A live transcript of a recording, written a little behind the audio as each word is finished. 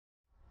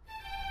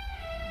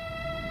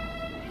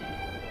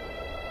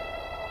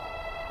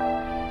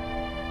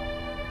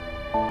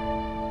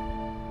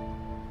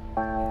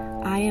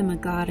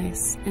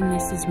goddess, and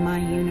this is my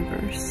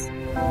universe.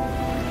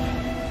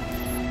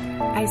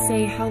 I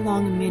say how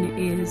long a minute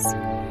is,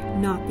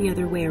 not the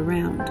other way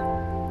around.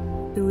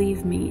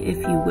 Believe me if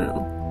you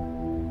will.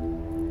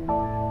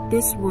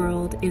 This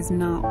world is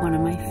not one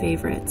of my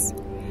favorites,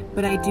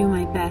 but I do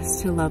my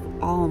best to love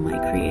all my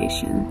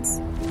creations.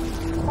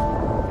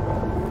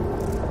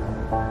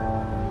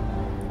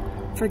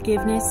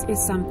 Forgiveness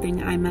is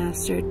something I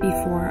mastered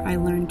before I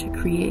learned to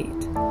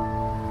create.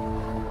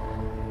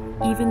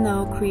 Even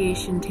though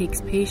creation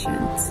takes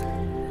patience,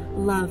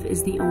 love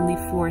is the only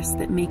force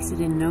that makes it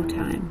in no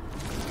time.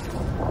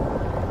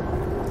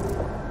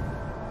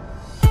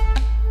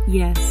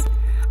 Yes,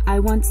 I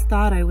once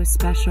thought I was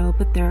special,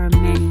 but there are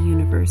many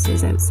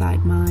universes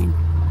outside mine.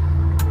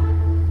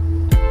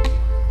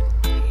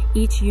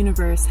 Each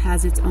universe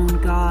has its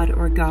own god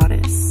or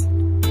goddess.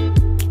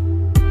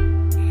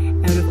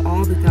 Out of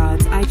all the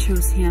gods, I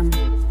chose him,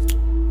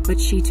 but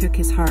she took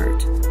his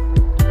heart.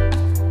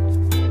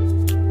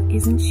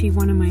 Isn't she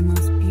one of my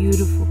most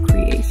beautiful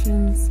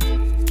creations?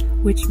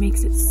 Which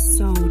makes it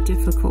so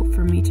difficult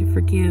for me to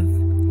forgive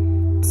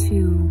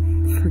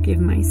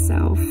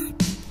myself.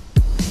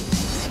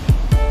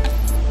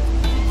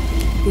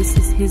 This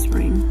is his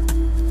ring,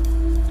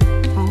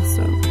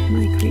 also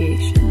my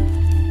creation.